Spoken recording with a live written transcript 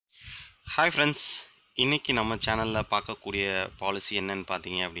Hi friends, இன்றைக்கி நம்ம சேனலில் பார்க்கக்கூடிய பாலிசி என்னன்னு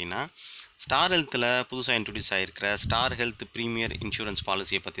பார்த்தீங்க அப்படின்னா, ஸ்டார் ஹெல்த்தில் புதுசாக introduce ஆகிருக்கிற star health premier insurance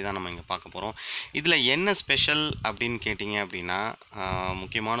பாலிசியை பற்றி தான் நம்ம இங்கே பார்க்க போகிறோம். இதில் என்ன ஸ்பெஷல் அப்படின்னு கேட்டிங்க அப்படின்னா,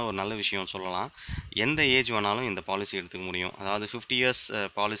 முக்கியமான ஒரு நல்ல விஷயம் சொல்லலாம். எந்த ஏஜ் வேணாலும் இந்த பாலிசி எடுத்துக்க முடியும். அதாவது 50 இயர்ஸ்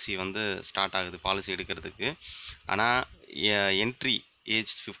பாலிசி வந்து ஸ்டார்ட் ஆகுது பாலிசி எடுக்கிறதுக்கு. ஆனால் என்ட்ரி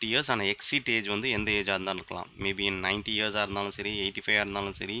ஏஜ் 50 இயர்ஸ், ஆனால் எக்ஸிட் ஏஜ் வந்து எந்த ஏஜாக இருந்தாலும் இருக்கலாம். மேபி 90 இயர்ஸாக இருந்தாலும் சரி, 85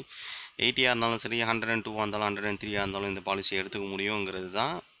 இருந்தாலும் சரி, 80 இருந்தாலும் சரி, 102 இருந்தாலும் 103 இருந்தாலும் இந்த பாலிசியை எடுத்துக்க முடியுங்கிறது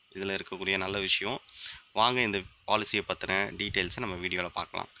தான் இதில் இருக்கக்கூடிய நல்ல விஷயம். வாங்க இந்த பாலிசியை பற்றின டீட்டெயில்ஸை நம்ம வீடியோவில்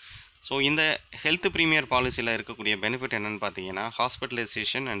பார்க்கலாம். ஸோ இந்த ஹெல்த் ப்ரீமியர் பாலிசியில் இருக்கக்கூடிய பெனிஃபிட் என்னென்னு பார்த்தீங்கன்னா,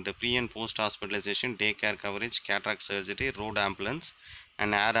 hospitalisation and pre and post hospitalisation, day care coverage, cataract surgery, road ambulance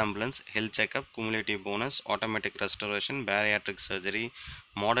and air ambulance, health checkup, cumulative bonus, automatic restoration, bariatric surgery,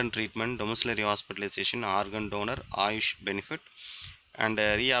 modern treatment, domiciliary hospitalization, organ donor, Ayush benefit and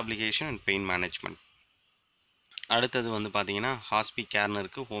rehabilitation and pain management. அடுத்தது வந்து பார்த்தீங்கன்னா ஹாஸ்பி கேர்னு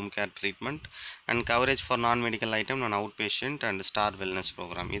இருக்குது, home care treatment and coverage for நான் medical item and out patient and star wellness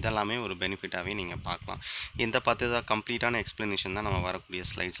program. இதெல்லாமே ஒரு பெனிஃபிட்டாகவே நீங்கள் பார்க்கலாம். இந்த பற்றி தான் கம்ப்ளீட்டான எக்ஸ்ப்ளனேஷன் தான் நம்ம வரக்கூடிய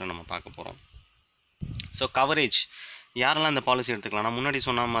ஸ்லைட்ஸில் நம்ம பார்க்க போகிறோம். ஸோ கவரேஜ் யாரெல்லாம் இந்த பாலிசி எடுத்துக்கலாம்? நான் முன்னாடி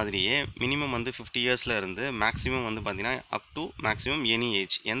சொன்ன மாதிரியே மினிமம் வந்து 50 இயர்ஸில் இருந்து மேக்ஸிமம் வந்து பார்த்தீங்கன்னா up to maximum any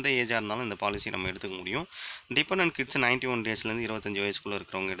age, எந்த ஏஜாக இருந்தாலும் இந்த பாலிசி நம்ம எடுத்துக்க முடியும். டிபெண்டன்ட் கிட்ஸ் 91 டேஸ்லேருந்து 25 வயசுக்குள்ளே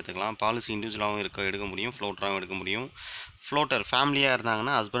இருக்கிறவங்க எடுத்துக்கலாம். பாலிசி இண்டிவிஜுவலாகவும் எடுக்க முடியும், ஃப்ளோட்டராகவும் எடுக்க முடியும். ஃப்ளோட்டர் ஃபேமிலியாக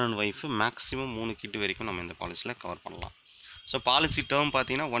இருந்தாங்கன்னா husband and wife maximum 3 kit வரைக்கும் நம்ம இந்த பாலிசியில் கவர் பண்ணலாம். ஸோ பாலிசி டேர்ம்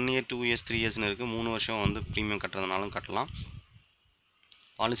பார்த்தீங்கன்னா 1 இயர், 2 இயர்ஸ், 3 இயர்ஸ்னு இருக்குது. 3 வருஷம் வந்து ப்ரீமியம் கட்டுறதுனாலும் கட்டலாம்.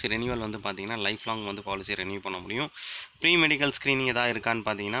 பாலிசி ரெனியூவல் வந்து பார்த்தீங்கன்னா லைஃப் லாங் வந்து பாலிசி ரெனியூ பண்ண முடியும். ப்ரீ மெடிக்கல் ஸ்க்ரீனிங் எதாவது இருக்கான்னு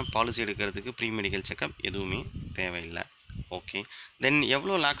பார்த்தீங்கன்னா, பாலிசி எடுக்கிறதுக்கு ப்ரீ மெடிக்கல் செக்கப் எதுவுமே தேவையில்லை. ஓகே, தென்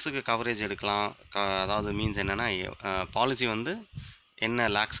எவ்வளோ லேக்ஸுக்கு கவரேஜ் எடுக்கலாம்? அதாவது மீன்ஸ் என்னென்னா, பாலிசி வந்து என்ன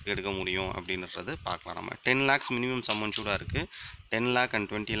லேக்ஸ்க்கு எடுக்க முடியும் அப்படின்றது பார்க்கலாம். நம்ம 10 லேக்ஸ் மினிமம் சம் இன்சூர்டாக இருக்குது. 10 lakh and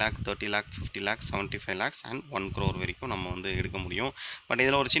 20 lakh, 30 lakh, 50 lakh, 75 lakhs and 1 crore வரைக்கும் நம்ம வந்து எடுக்க முடியும். பட்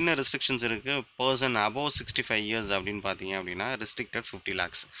இதில் ஒரு சின்ன ரெஸ்ட்ரிக்ஷன்ஸ் இருக்குது. பர்சன் அபோவ் 65 இயர்ஸ் அப்படின்னு பார்த்தீங்க அப்படின்னா ரெஸ்ட்ரிக்டட் 50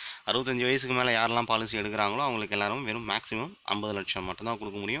 லேக்ஸ். 65 வயசுக்கு மேலே யாரெல்லாம் பாலிசி எடுக்கிறாங்களோ அவங்களுக்கு எல்லாரும் வெறும் மேக்ஸிமம் 50 லட்சம் மட்டும்தான்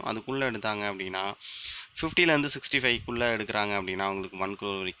கொடுக்க முடியும். அதுக்குள்ளே எடுத்தாங்க அப்படின்னா 50லேருந்து 65க்குள்ளே எடுக்கிறாங்க அப்படின்னா அவங்களுக்கு 1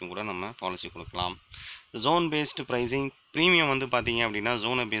 crore வரைக்கும் கூட நம்ம பாலிசி கொடுக்கலாம். ஜோன் பேஸ்டு ப்ரைஸிங் ப்ரீமியம் வந்து பார்த்தீங்க அப்படின்னா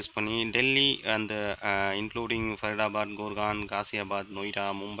ஜோனை பேஸ் பண்ணி டெல்லி அந்த இன்க்ளூடிங் ஃபரிதாபாத், கோர்கான், காசியாபாத், நொய்டா,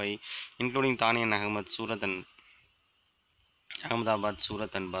 மும்பை, இன்க்ளூடிங் தானே அண்ட் அகமதாபாத்,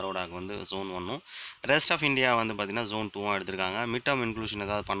 சூரத் அண்ட் பரோடாக்கு வந்து ஜோன் 1. ரெஸ்ட் ஆஃப் இந்தியா வந்து பார்த்திங்கன்னா ஜோன் 2 எடுத்திருக்காங்க. மிட் டேர்ம் இன்க்ளூஷன்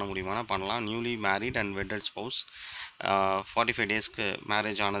ஏதாவது பண்ண முடியுமானா பண்ணலாம். Newly married and vetted spouse 45 டேஸ்க்கு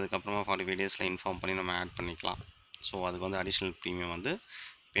மேரேஜ் ஆனதுக்கப்புறமா 45 டேஸில் இன்ஃபார்ம் பண்ணி நம்ம ஆட் பண்ணிக்கலாம். ஸோ அதுக்கு வந்து அடிஷ்னல் ப்ரீமியம் வந்து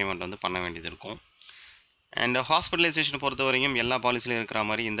பேமெண்ட் வந்து பண்ண வேண்டியது இருக்கும். அண்ட் ஹாஸ்பிட்டலைசேஷன் பொறுத்த வரைக்கும் எல்லா பாலிசிலையும் இருக்கிற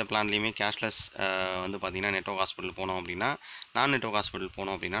மாதிரி இந்த பிளான்லேயுமே கேஷ்லெஸ் வந்து பார்த்திங்கன்னா நெட்வொர்க் ஹாஸ்பிட்டல் போனோம் அப்படின்னா, நான் நெட்வொர்க் ஹாஸ்பிட்டல்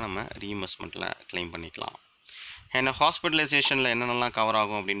போனோம் அப்படின்னா நம்ம ரீஇம்பர்ஸ்மெண்ட்டில் க்ளைம் பண்ணிக்கலாம். அண்ட் ஹாஸ்பிட்டலைசேஷனில் என்னென்னலாம் கவர்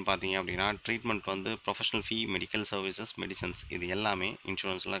ஆகும் அப்படின்னு பார்த்தீங்க அப்படின்னா, ட்ரீட்மெண்ட் வந்து ப்ரொஃபஷனல் ஃபீ, மெடிக்கல் சர்வீசஸ், மெடிசன்ஸ், இது எல்லாமே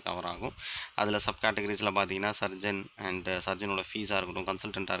இன்சூரன்ஸில் கவர் ஆகும். அதில் சப் கேட்டகரிஸில் பார்த்தீங்கன்னா சர்ஜன் அண்ட் சர்ஜனோட ஃபீஸாக இருக்கட்டும்,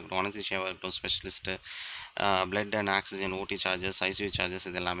 கன்சல்டண்ட்டாக இருக்கட்டும், அனஸ்தீசியாவாக இருக்கட்டும், ஸ்பெஷலிஸ்ட்டு, பிளட் அண்ட் ஆக்சிஜன், ஓடி சார்ஜஸ், ஐசியூ சார்ஜஸ்,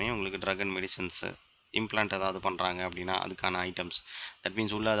 இது எல்லாமே உங்களுக்கு ட்ரக் அண்ட் மெடிசன்ஸு, இம்ப்ளான்ட் ஏதாவது பண்ணுறாங்க அப்படின்னா அதுக்கான ஐட்டம்ஸ், தட்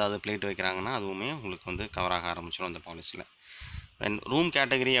மீன்ஸ் உள்ளே ஏதாவது பிளேட் வைக்கிறாங்கன்னா அதுவுமே உங்களுக்கு வந்து கவர் ஆக ஆரம்பிச்சிடும் அந்த பாலிசியில். தென் ரூம்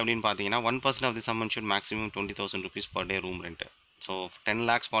கேட்டகரி அப்படின்னு பார்த்தீங்கன்னா 1% of the some insured maximum 20,000 rupees per day room rent. So 10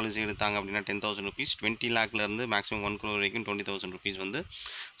 lakhs policy எடுத்தாங்க அப்படின்னா 10,000 rupees, 20 lakhலேருந்து மேக்ஸிமம் 1 crore வரைக்கும் 20,000 rupees வந்து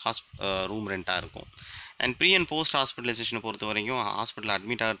ரூம் ரெண்ட்டாக இருக்கும். அண்ட் ப்ரீ அண்ட் போஸ்ட் ஹாஸ்பிட்டலைசேஷனை பொறுத்த வரைக்கும் ஹாஸ்பிட்டல்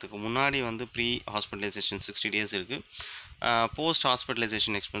அட்மிட் ஆகிறதுக்கு முன்னாடி வந்து ப்ரீ ஹாஸ்பிட்டலைசேஷன் 60 days இருக்குது. போஸ்ட்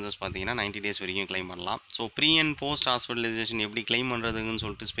ஹாஸ்பிட்டலைசேஷன் எக்ஸ்பென்சஸ் பார்த்தீங்கன்னா 90 days வரைக்கும் க்ளைம் பண்ணலாம். So pre and post hospitalisation எப்படி க்ளைம் பண்ணுறதுன்னு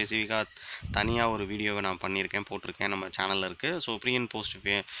சொல்லிட்டு ஸ்பெசிஃபிக்காக தனியாக ஒரு வீடியோவை நான் போட்டிருக்கேன் நம்ம சேனலில் இருக்குது. So pre and post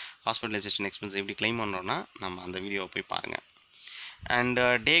hospitalisation expense எப்படி க்ளைம் பண்ணுறோன்னா நம்ம அந்த வீடியோவை போய் பாருங்கள். அண்ட்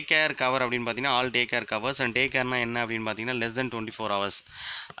டே கேர் கவர் அப்படின்னு பார்த்தீங்கன்னா all day care covers. And டே கேர்னால் என்ன அப்படின்னு பார்த்தீங்கன்னா less than 24 hours.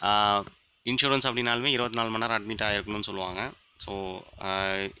 இன்சூரன்ஸ் அப்படின்னாலுமே 24 மணி நேரம் அட்மிட் ஆகிருக்கணும்னு சொல்லுவாங்க. ஸோ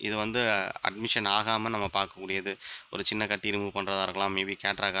இது வந்து அட்மிஷன் ஆகாமல் நம்ம பார்க்கக்கூடியது. ஒரு சின்ன கட்டி ரிமூவ் பண்ணுறதா இருக்கலாம், மேபி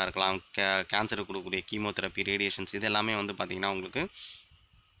கேட்ராக்காக இருக்கலாம், கேன்சருக்கு கொடுக்கக்கூடிய கீமோதெரப்பி, ரேடியேஷன்ஸ், இது எல்லாமே வந்து பார்த்திங்கன்னா உங்களுக்கு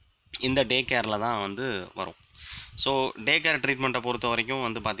இந்த டே கேரில் தான் வந்து வரும். ஸோ டே கேர் ட்ரீட்மெண்ட்டை பொறுத்த வரைக்கும்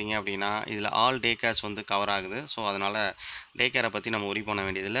வந்து பார்த்திங்க அப்படின்னா இதில் ஆல் டே கேர்ஸ் வந்து கவர் ஆகுது. ஸோ அதனால் டே கேரை பற்றி நம்ம ஒரி பண்ண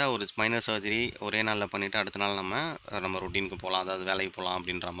வேண்டியதில்லை. ஒரு மைனர் சர்ஜரி ஒரே நாளில் பண்ணிவிட்டு அடுத்த நாள் நம்ம ரொட்டீனுக்கு போகலாம், அதாவது வேலைக்கு போகலாம்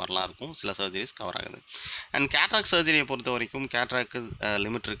அப்படின்ற மாதிரிலாம் இருக்கும். சில சர்ஜரிஸ் கவர் ஆகுது. அண்ட் கேட்ராக்ட் சர்ஜரியை பொறுத்த வரைக்கும் கேட்ராக்கு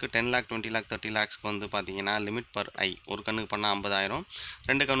லிமிட் இருக்குது. 10 lakh 20 lakh 30 lakhsக்கு வந்து பார்த்தீங்கன்னா லிமிட் பர் ஐ. ஒரு கண்ணுக்கு பண்ணால் 50,000,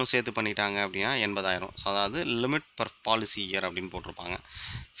 2 கண்ணும் சேர்த்து பண்ணிட்டாங்க அப்படின்னா 80,000. ஸோ அதாவது லிமிட் பர் பாலிசி இயர் அப்படின்னு போட்டிருப்பாங்க.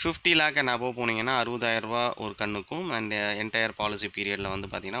 50 lakh அண்ட் அபோவ் போனீங்கன்னா 60,000 ஒரு கண்ணுக்கும், அண்ட் என்டையர் பாலிசி பீரியடில் வந்து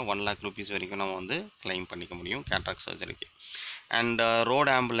பார்த்தீங்கன்னா 1 lakh rupees வரைக்கும் நம்ம வந்து கிளைம் பண்ணிக்க முடியும் கேட்ராக்ட் சர்ஜரிக்கு. அண்ட் ரோடு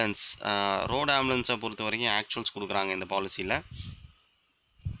ஆம்புலன்ஸை பொறுத்த வரைக்கும் ஆக்சுவல்ஸ் கொடுக்குறாங்க இந்த பாலிசியில்.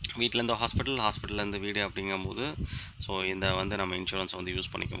 வீட்டிலேருந்து ஹாஸ்பிட்டல்லேருந்து வீடு அப்படிங்கும்போது ஸோ இந்த வந்து நம்ம இன்சூரன்ஸ் வந்து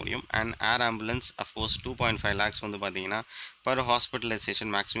யூஸ் பண்ணிக்க முடியும். And air ambulance of course 2.5 lakhs வந்து பார்த்தீங்கன்னா பர்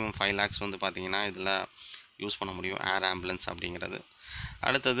ஹாஸ்பிட்டலைசேஷன் மேக்ஸிமம் 5 lakhs வந்து பார்த்தீங்கன்னா இதில் யூஸ் பண்ண முடியும் ஏர் ஆம்புலன்ஸ் அப்படிங்கிறது.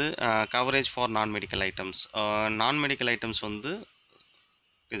 அடுத்தது கவரேஜ் ஃபார் நான் மெடிக்கல் ஐட்டம்ஸ் வந்து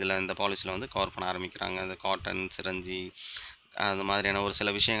இதில் இந்த பாலிசியில் வந்து கவர் பண்ண ஆரம்பிக்கிறாங்க. இந்த காட்டன், சிரஞ்சி, அது மாதிரியான ஒரு சில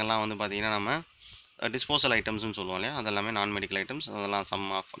விஷயங்கள்லாம் வந்து பார்த்திங்கன்னா நம்ம டிஸ்போசல் ஐட்டம்ஸ்னு சொல்லுவோம் இல்லையா, அதெல்லாமே நான் மெடிக்கல் ஐட்டம்ஸ். அதெல்லாம் சம்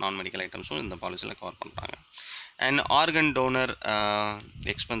ஆஃப் நான் மெடிக்கல் ஐட்டம்ஸும் இந்த பாலிசியில் கவர் பண்ணுறாங்க. அண்ட் ஆர்கன் டோனர்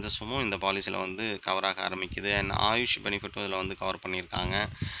எக்ஸ்பென்சஸும் இந்த பாலிசியில் வந்து கவர் ஆக ஆரம்பிக்குது. அண்ட் ஆயுஷ் பெனிஃபிட்டும் இதில் வந்து கவர் பண்ணியிருக்காங்க.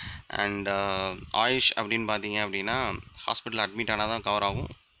 அண்ட் ஆயுஷ் அப்படின்னு பார்த்தீங்க அப்படின்னா ஹாஸ்பிட்டல் அட்மிட் ஆனால் தான் கவர்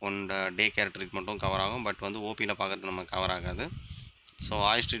ஆகும். அண்ட் டே கேர் ட்ரீட்மெண்ட்டும் கவர் ஆகும். பட் வந்து ஓபியில் பார்க்குறது நம்ம கவர் ஆகாது. ஸோ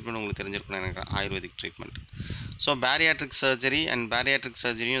ஆயுஷ் ட்ரீட்மெண்ட் உங்களுக்கு தெரிஞ்சிருக்குன்னு நினைக்கிறேன், ஆயுர்வேதிக் ட்ரீட்மெண்ட். ஸோ பேரியாட்ரிக்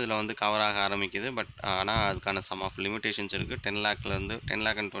சர்ஜரியும் இதில் வந்து கவர் ஆக ஆரம்பிக்குது. பட் ஆனால் அதுக்கான சம் ஆஃப் லிமிடேஷன்ஸ் இருக்குது. 10 lakh அண்ட்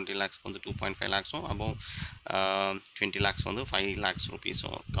 20 lakhs வந்து 2.5 lakhsம், அபோவ் 20 lakhs வந்து 5 lakhs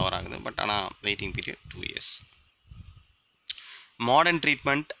rupeesம் கவர் ஆகுது. பட் ஆனால் waiting period 2 years. Modern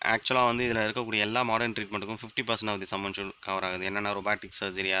treatment ஆக்சுவலாக வந்து இதில் இருக்கக்கூடிய எல்லா modern ட்ரீட்மெண்ட்டுக்கும் 50% of the some insure cover ஆகுது. என்னென்னா ரொபாட்டிக்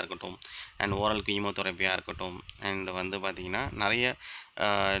சர்ஜரியாக இருக்கட்டும், அண்ட் ஓரல் கீமோதெரப்பியாக இருக்கட்டும், அண்ட் வந்து பார்த்திங்கன்னா நிறைய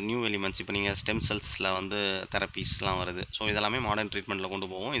நியூ எலிமெண்ட்ஸ், இப்போ நீங்கள் ஸ்டெம் செல்ஸில் வந்து தெரப்பீஸ்லாம் வருது. ஸோ இதெல்லாமே மாடர்ன் ட்ரீட்மெண்ட்டில் கொண்டு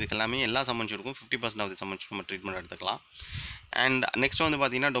போவோம். இதுக்கு எல்லாமே எல்லா some இன்சூருக்கும் 50% of the some insure நம்ம ட்ரீட்மெண்ட் எடுத்துக்கலாம். அண்ட் நெக்ஸ்ட் வந்து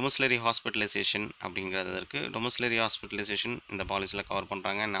பார்த்திங்கன்னா டொமிசிலரி ஹாஸ்பிட்டலைசேஷன் அப்படிங்கிறது இருக்குது. டொமிசிலரி ஹாஸ்பிட்டலைசேஷன் இந்த பாலிசியில் கவர்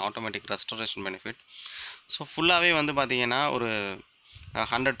பண்ணுறாங்க. And automatic restoration benefit. So ஃபுல்லாகவே வந்து பார்த்திங்கன்னா ஒரு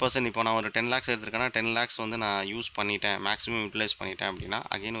 100%. இப்போ நான் ஒரு 10 lakhs எடுத்துருக்கேன்னா 10 lakhs வந்து நான் யூஸ் பண்ணிட்டேன், மேக்ஸிமம் யூட்டிலைஸ் பண்ணிட்டேன் அப்படின்னா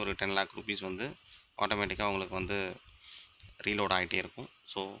அகெயின் ஒரு 10 lakh rupees வந்து ஆட்டோமேட்டிக்காக உங்களுக்கு வந்து ரீலோட் ஆகிட்டே இருக்கும்.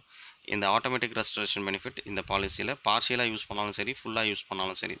 ஸோ இந்த ஆட்டோமேட்டிக் ரெஸ்டரேஷன் பெனிஃபிட் இந்த பாலிசியில் பார்ஷியலாக யூஸ் பண்ணாலும் சரி, ஃபுல்லாக யூஸ்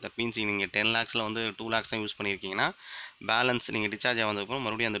பண்ணாலும் சரி. தட் மீன்ஸ் நீங்கள் 10 lakhsல வந்து 2 lakhs தான் யூஸ் பண்ணியிருக்கீங்கன்னா பேலன்ஸ் நீங்கள் டிஸ்சார்ஜ் ஆனதுக்கப்புறம்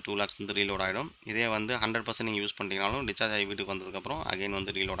மறுபடியும் அந்த 2 lakhs வந்து ரீலோட் ஆகிடும். இதே வந்து 100% நீங்கள் யூஸ் பண்ணிட்டீங்கனாலும் டிஸ்சார்ஜ் ஆகி வீட்டுக்கு வந்ததுக்கப்புறம் அகெயின்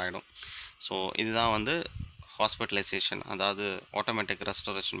வந்து ரீலோட் ஆகிடும். ஸோ இதுதான் வந்து ஹாஸ்பிட்டலைசேஷன், அதாவது automatic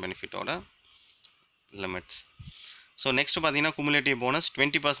restoration பெனிஃபிட்டோட limits. So next பார்த்தீங்கன்னா cumulative bonus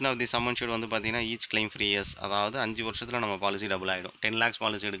 20% of the some insured வந்து பார்த்தீங்கன்னா ஈச் கிளைம் ஃப்ரீ இயர்ஸ். அதாவது 5 வருஷத்தில் நம்ம பாலிசி டபுள் ஆகிடும். 10 lakhs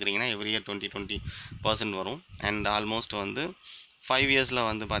பாலிசி எடுக்கிறீங்கன்னா எவ்ரி இயர் 20% வரும். அண்ட் ஆல்மோஸ்ட் வந்து 5 yearsல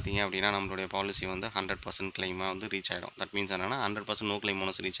வந்து பார்த்தீங்க அப்படின்னா நம்மளுடைய பாலிசி வந்து 100% கிளைமாக வந்து ரீச் ஆகிடும். தட் மீன்ஸ் என்னென்னா 100% நோ கிளைம்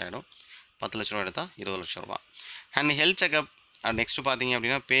போனஸ் ரீச் ஆகிடும். 10 லட்ச ரூபா எடுத்தால் 20 லட்ச ரூபா. அண்ட் ஹெல்த் செக்அப் நெக்ஸ்ட்டு பார்த்தீங்க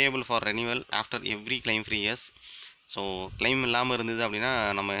அப்படின்னா payable for renewal after every claim free years. So claim இல்லாமல் இருந்தது அப்படின்னா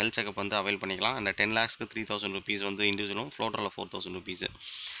நம்ம ஹெல்த் செக்அப் வந்து அவைல் பண்ணிக்கலாம். அந்த 10 lakhsக்கு 3,000 rupees வந்து இண்டிவிஜுவலும், ஃப்ளோட்டரில் 4,000 rupees.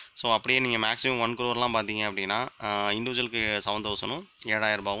 ஸோ அப்படியே நீங்கள் மேக்ஸிமம் 1 crore பார்த்தீங்க அப்படின்னா இண்டிவிஜுவலுக்கு 7,000ம்,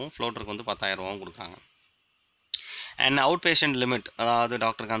 7,000 ரூபாவும், ஃப்ளோட்டருக்கு வந்து 10,000 ரூபாவும் கொடுக்குறாங்க. அண்ட் அவுட் பேஷண்ட் லிமிட், அதாவது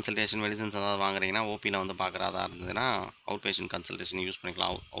டாக்டர் கன்சல்டேஷன், மெடிசன்ஸ் ஏதாவது வாங்குறீங்கன்னா ஓபியில் வந்து பார்க்குறதா இருந்ததுன்னா அவுட் பேஷண்ட் கன்சல்டேஷன் யூஸ்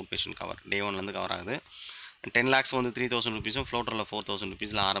பண்ணிக்கலாம். அவுட் பேஷண்ட் கவர் டே 1லேருந்து கவர் ஆகுது. 10 lakhs வந்து 3,000 rupeesம், ஃப்ளோட்டரில் 4,000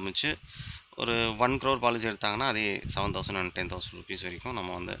 rupeesல ஆரம்பித்து ஒரு 1 crore பாலிசி எடுத்தாங்கன்னா அதே 7,000 and 10,000 rupees வரைக்கும்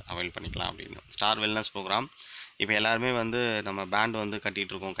நம்ம வந்து அவைல் பண்ணிக்கலாம் அப்படின்னு. ஸ்டார் வெல்னஸ் ப்ரோக்ராம் இப்போ எல்லாருமே வந்து நம்ம பேண்ட் வந்து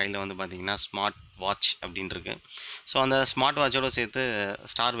கட்டிகிட்டு இருக்கோம். கையில் வந்து பார்த்திங்கன்னா ஸ்மார்ட் வாட்ச் அப்படின்னு இருக்குது. ஸோ அந்த ஸ்மார்ட் வாட்சோடு சேர்த்து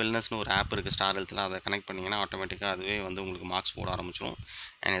ஸ்டார் வெல்னஸ்னு ஒரு ஆப் இருக்குது ஸ்டார் ஹெல்த்தில். அதை கனெக்ட் பண்ணிங்கன்னா ஆட்டோமேட்டிக்காக அதுவே வந்து உங்களுக்கு மார்க்ஸ் போட ஆரம்பிச்சிடும்.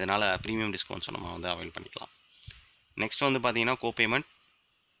 அண்ட் இதனால் ப்ரீமியம் டிஸ்கவுண்ட்ஸும் நம்ம வந்து அவைல் பண்ணிக்கலாம். நெக்ஸ்ட் வந்து பார்த்திங்கன்னா கோபேமெண்ட்.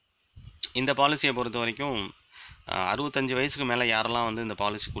 இந்த பாலிசியை பொறுத்த வரைக்கும் 65 வயசுக்கு மேலே யாரெல்லாம் வந்து இந்த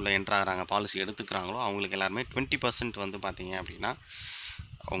பாலிசிக்குள்ளே என்ட்ரு ஆகிறாங்க, பாலிசி எடுத்துக்கிறாங்களோ அவங்களுக்கு எல்லாருமே 20% வந்து பார்த்தீங்க அப்படின்னா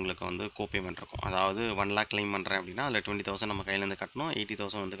அவங்களுக்கு வந்து கோபேமெண்ட் இருக்கும். அதாவது 1 lakh கிளைம் பண்ணுறேன் அப்படின்னா அதில் 20,000 நம்ம கையிலேருந்து கட்டணும்,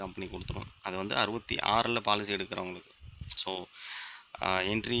 80,000 வந்து கம்பெனி கொடுத்துரும். அது வந்து 66ல் policy எடுக்கிறவங்களுக்கு. So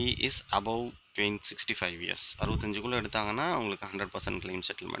entry is above 65 years. 65க்குள்ளே எடுத்தாங்கன்னா அவங்களுக்கு 100% claim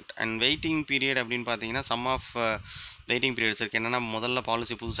settlement. And waiting period அப்படின்னு பார்த்தீங்கன்னா சம் ஆஃப் வெயிட்டிங் பீரியட்ஸ் இருக்குது. என்னென்னா முதல்ல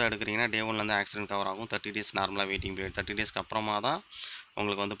பாலிசி புதுசாக எடுக்கிறீங்கன்னா டே 1லேருந்து ஆக்சிடென்ட் கவர் ஆகும். 30 days நார்மலாக வெயிட்டிங் பீரியட். 30 daysக்கு அப்புறமா தான்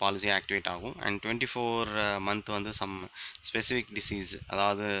உங்களுக்கு வந்து பாலிசி ஆக்டிவேட் ஆகும். அண்ட் 24 month வந்து சம் ஸ்பெசிஃபிக் டிசீஸ்,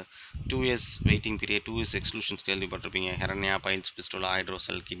 அதாவது 2 years waiting period, 2 years exclusions கேள்விப்பட்டிருப்பீங்க. ஹெரனியா, files, பிஸ்டோலா,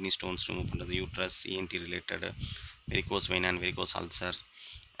 hydrocele, kidney stones remove பண்ணுறது, uterus, ENT related, varicose vein and varicose ulcer,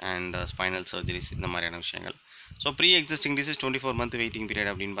 and spinal surgeries, இந்த மாதிரியான விஷயங்கள். So pre existing disease 24 month waiting period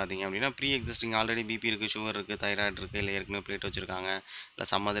அப்படின்னு பார்த்தீங்க அப்படின்னா, pre existing already BP இருக்குது, sugar இருக்குது, தைராய்டு இருக்குது, இல்லை ஏற்கனவே பிளேட் வச்சிருக்காங்க, இல்லை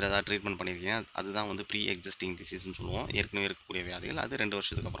சம்மதில் ஏதாவது ட்ரீட்மெண்ட் பண்ணியிருக்கீங்க, அதுதான் வந்து ப்ரீ எக்ஸிஸ்டிங் டிசீஸ்னு சொல்லுவோம். ஏற்கனவே இருக்கக்கூடிய வியாதிகள் அது 2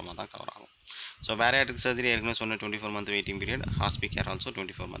 வருஷத்துக்கு அப்புறமா தான் கவர் ஆகும். ஸோ பேரியாட்ரிக் சர்ஜரி ஏற்கனவே சொன்ன 24 month waiting period, ஹாஸ்பி care also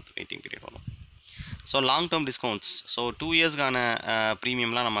 24 month waiting period வரும். So long term discounts, so 2 இயர்ஸ்க்கான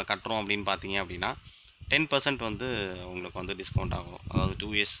ப்ரீமியம்லாம் நம்ம கட்டுறோம் அப்படின்னு பார்த்தீங்க அப்படின்னா 10% வந்து உங்களுக்கு வந்து டிஸ்கவுண்ட் ஆகும். அதாவது 2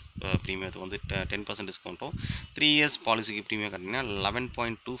 இயர்ஸ் ப்ரீமியத்துக்கு வந்து 10% டிஸ்கவுண்ட்டும், 3 இயர்ஸ் பாலிசிக்கு ப்ரீமியம் கட்டினீங்கன்னா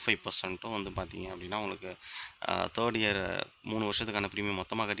 11.25% வந்து பார்த்தீங்க அப்படின்னா உங்களுக்கு தேர்ட் இயர் 3 வருஷத்துக்கான ப்ரீமியம்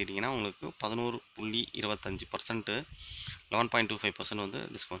மொத்தமாக கட்டிட்டீங்கன்னா உங்களுக்கு 11.25% 11.25% வந்து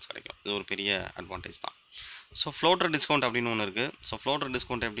டிஸ்கவுண்ட்ஸ் கிடைக்கும். இது ஒரு பெரிய அட்வான்டேஜ் தான். ஸோ ஃப்ளோட்டர் டிஸ்கவுண்ட் அப்படின்னு ஒன்று இருக்குது. ஸோ ஃப்ளோட்டர்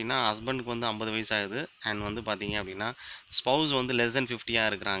டிஸ்கவுண்ட் எப்படின்னா, ஹஸ்பண்டுக்கு வந்து 50 வயசு ஆகுது அண்ட் வந்து பார்த்தீங்க அப்படின்னா ஸ்பௌஸ் வந்து லெஸ் தென் 50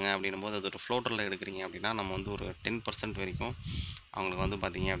 இருக்கிறாங்க அப்படின்னும் போது, அது ஒரு ஃப்ளோட்டரில் எடுக்கிறீங்க அப்படின்னா நம்ம வந்து ஒரு 10% வரைக்கும் அவங்களுக்கு வந்து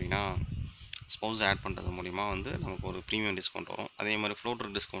பார்த்தீங்க அப்படின்னா ஸ்பௌஸ் ஆட் பண்ணுறது மூலிமா வந்து நமக்கு ஒரு ப்ரீமியம் டிஸ்கவுண்ட் வரும். அதே மாதிரி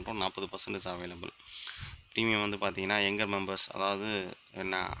ஃப்ளோட்டர் டிஸ்கவுண்ட்டும் 40% அவைலபிள். ப்ரீமியம் வந்து பார்த்தீங்கன்னா யங்கர் மெம்பர்ஸ், அதாவது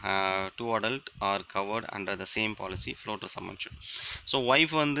என்ன 2 adult R covert under the same policy floater சம்மன்ஷன். So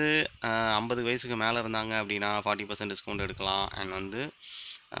wife வந்து 50 வயசுக்கு மேலே இருந்தாங்க அப்படின்னா 40% டிஸ்கவுண்ட் எடுக்கலாம். அண்ட் வந்து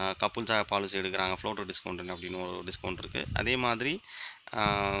கப்புள்ஸாக பாலிசி எடுக்கிறாங்க, ஃப்ளோட்டர் டிஸ்கவுண்ட் அப்படின்னு ஒரு டிஸ்கவுண்ட் இருக்குது. அதே மாதிரி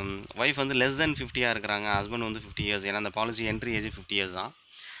ஒய்ஃப் வந்து லெஸ் தென் 50 இருக்கிறாங்க, ஹஸ்பண்ட் வந்து 50 இயர்ஸ், ஏன்னா அந்த பாலிசி என்ட்ரி ஏஜ் 50 இயர்ஸ் தான்.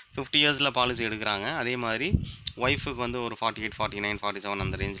 50 இயர்ஸில் பாலிசி எடுக்கிறாங்க. அதே மாதிரி ஒய்ஃபுக்கு வந்து ஒரு 48, 49, 47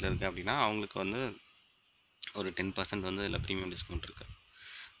 அந்த ரேஞ்சில் இருக்குது அப்படின்னா அவங்களுக்கு வந்து ஒரு 10% வந்து இதில் ப்ரீமியம் டிஸ்கவுண்ட் இருக்குது.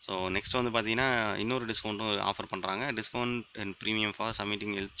 ஸோ நெக்ஸ்ட் வந்து பார்த்தீங்கன்னா இன்னொரு டிஸ்கவுண்ட்டும் ஆஃபர் பண்ணுறாங்க, discount and premium for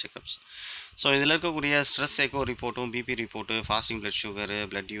submitting health check-ups. So இதில் இருக்கக்கூடிய stress echo ரிப்போர்ட்டும், BP report, fasting blood sugar,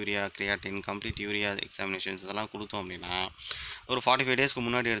 blood urea, creatine, complete urea examinations இதெல்லாம் கொடுத்தோம் அப்படின்னா ஒரு 45 டேஸ்க்கு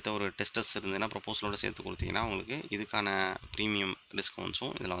முன்னாடி எடுத்த ஒரு டெஸ்டஸ் இருந்ததுன்னா ப்ரொபோசலோடு சேர்த்து கொடுத்தீங்கன்னா உங்களுக்கு இதுக்கான ப்ரீமியம்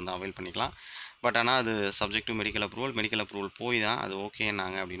டிஸ்கவுண்ட்ஸும் இதில் வந்து அவைல் பண்ணிக்கலாம். பட் ஆனால் அது சப்ஜெக்ட் டு மெடிக்கல் அப்ரூவல் போய் தான் அது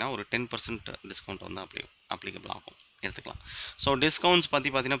ஓகேன்னாங்க அப்படின்னா ஒரு 10% டிஸ்கவுண்ட் வந்து அப்ளிகபிள் ஆகும், எடுத்துக்கலாம். ஸோ டிஸ்கவுண்ட்ஸ்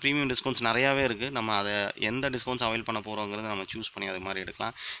பார்த்தீங்கன்னா ப்ரீமியம் டிஸ்கவுண்ட்ஸ் நிறையாவே இருக்குது. நம்ம அதை எந்த டிஸ்கவுண்ட்ஸ் அவைல் பண்ண போகிறோங்கிறத நம்ம சூஸ் பண்ணி அது மாதிரி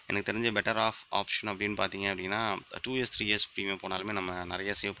எடுக்கலாம். எனக்கு தெரிஞ்ச பெட்டர் ஆப்ஷன் அப்படின்னு பார்த்தீங்க அப்படின்னா 2 இயர்ஸ் 3 இயர்ஸ் ப்ரீமியம் போனாலுமே நம்ம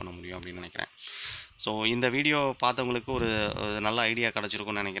நிறைய சேவ் பண்ண முடியும் அப்படின்னு நினைக்கிறேன். ஸோ இந்த வீடியோ பார்த்தவங்களுக்கு ஒரு நல்ல ஐடியா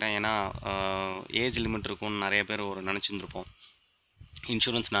கிடச்சிருக்கும்னு நினைக்கிறேன். ஏன்னா ஏஜ் லிமிட் இருக்கும்னு நிறைய பேர் ஒரு நினச்சிருந்துருப்போம்.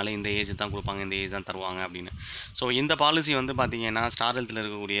 இன்சூரன்ஸ்னாலே இந்த ஏஜ் தான் கொடுப்பாங்க, இந்த ஏஜ் தான் தருவாங்க அப்படின்னு. ஸோ இந்த பாலிசி வந்து பார்த்தீங்கன்னா ஸ்டார் ஹெல்த்தில்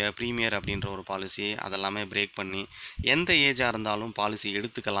இருக்கக்கூடிய ப்ரீமியர் அப்படின்ற ஒரு பாலிசி அதெல்லாமே பிரேக் பண்ணி எந்த ஏஜாக இருந்தாலும் பாலிசி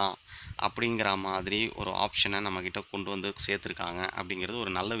எடுத்துக்கலாம் அப்படிங்கிற மாதிரி ஒரு ஆப்ஷனை நம்மக்கிட்ட கொண்டு வந்து சேர்த்துருக்காங்க. அப்படிங்கிறது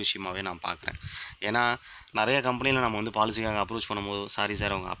ஒரு நல்ல விஷயமாகவே நான் பார்க்குறேன். ஏன்னா நிறைய கம்பெனியில் நம்ம வந்து பாலிசிக்காக அப்ரோச் பண்ணும்போது, சாரி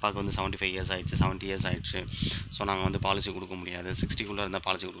சார் உங்கள் அப்பாவுக்கு வந்து 75 இயர்ஸ் ஆயிடுச்சு, 70 இயர்ஸ் ஆயிடுச்சு, ஸோ நாங்கள் வந்து பாலிசி கொடுக்க முடியாது, 60 இருந்தால்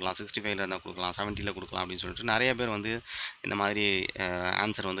பாலிசி கொடுக்கலாம், 65 இருந்தால் கொடுக்கலாம், 70 கொடுக்கலாம் அப்படின்னு சொல்லிட்டு நிறைய பேர் வந்து இந்த மாதிரி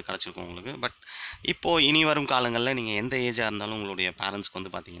ஆன்சர் வந்து கிடச்சிருக்கும் உங்களுக்கு. பட் இப்போது இனி வரும் காலங்களில் நீங்கள் எந்த ஏஜாக இருந்தாலும் உங்களுடைய பேரண்ட்ஸ்க்கு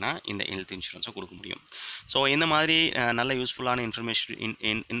வந்து பார்த்தீங்கன்னா இந்த ஹெல்த் இன்சூரன்ஸை கொடுக்க முடியும். ஸோ இந்த மாதிரி நல்ல யூஸ்ஃபுல்லான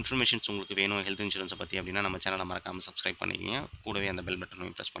இன்ஃபர்மேஷன்ஸ் உங்களுக்கு வேணும் ஹெல்த் இன்சூரன்ஸை பற்றி அப்படின்னா நம்ம சேனலை மறக்காமல் சப்ஸ்கிரைப் பண்ணிக்கிங்க, கூடவே அந்த பெல்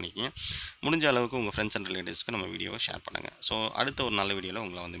பட்டனையும் ப்ரெஸ் பண்ணிக்கிங்க. முடிஞ்ச அளவுக்கு உங்கள் ஃப்ரெண்ட்ஸ் அண்ட் ரிலேட்டிவ்ஸ்க்கு நம்ம வீடியோவை ஷேர் பண்ணுங்கள். ஸோ அடுத்த ஒரு நல்ல வீடியோவில்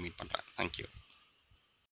உங்களை வந்து மீட் பண்ணுறேன். தேங்க்யூ.